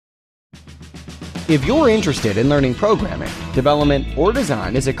If you're interested in learning programming, development, or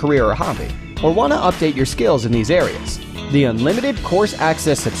design as a career or hobby, or want to update your skills in these areas, the unlimited course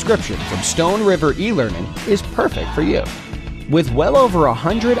access subscription from Stone River eLearning is perfect for you. With well over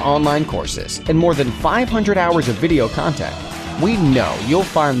 100 online courses and more than 500 hours of video content, we know you'll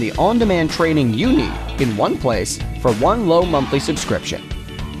find the on-demand training you need in one place for one low monthly subscription.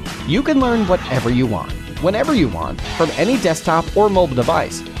 You can learn whatever you want, whenever you want, from any desktop or mobile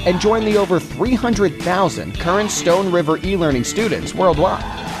device, and join the over 300,000 current Stone River eLearning students worldwide.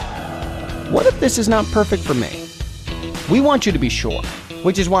 What if this is not perfect for me? We want you to be sure,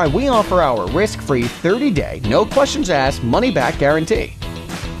 which is why we offer our risk-free 30-day, no questions asked, money-back guarantee.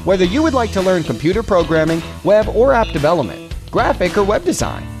 Whether you would like to learn computer programming, web or app development, graphic or web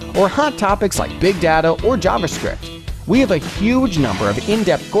design, or hot topics like big data or JavaScript, we have a huge number of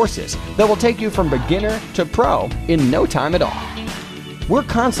in-depth courses that will take you from beginner to pro in no time at all. We're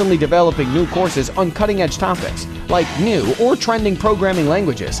constantly developing new courses on cutting-edge topics like new or trending programming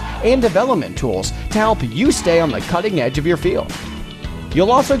languages and development tools to help you stay on the cutting edge of your field.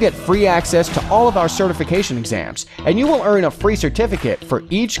 You'll also get free access to all of our certification exams, and you will earn a free certificate for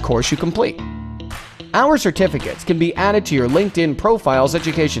each course you complete. Our certificates can be added to your LinkedIn profile's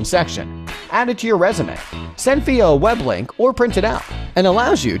education section, added to your resume, sent via a web link, or printed out, and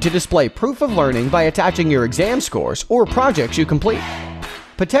allows you to display proof of learning by attaching your exam scores or projects you complete.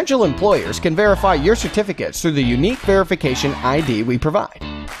 Potential employers can verify your certificates through the unique verification ID we provide.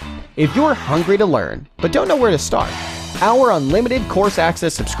 If you're hungry to learn but don't know where to start, our unlimited course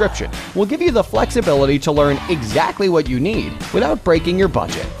access subscription will give you the flexibility to learn exactly what you need without breaking your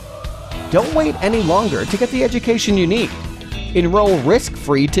budget. Don't wait any longer to get the education you need. Enroll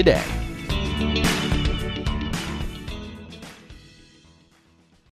risk-free today.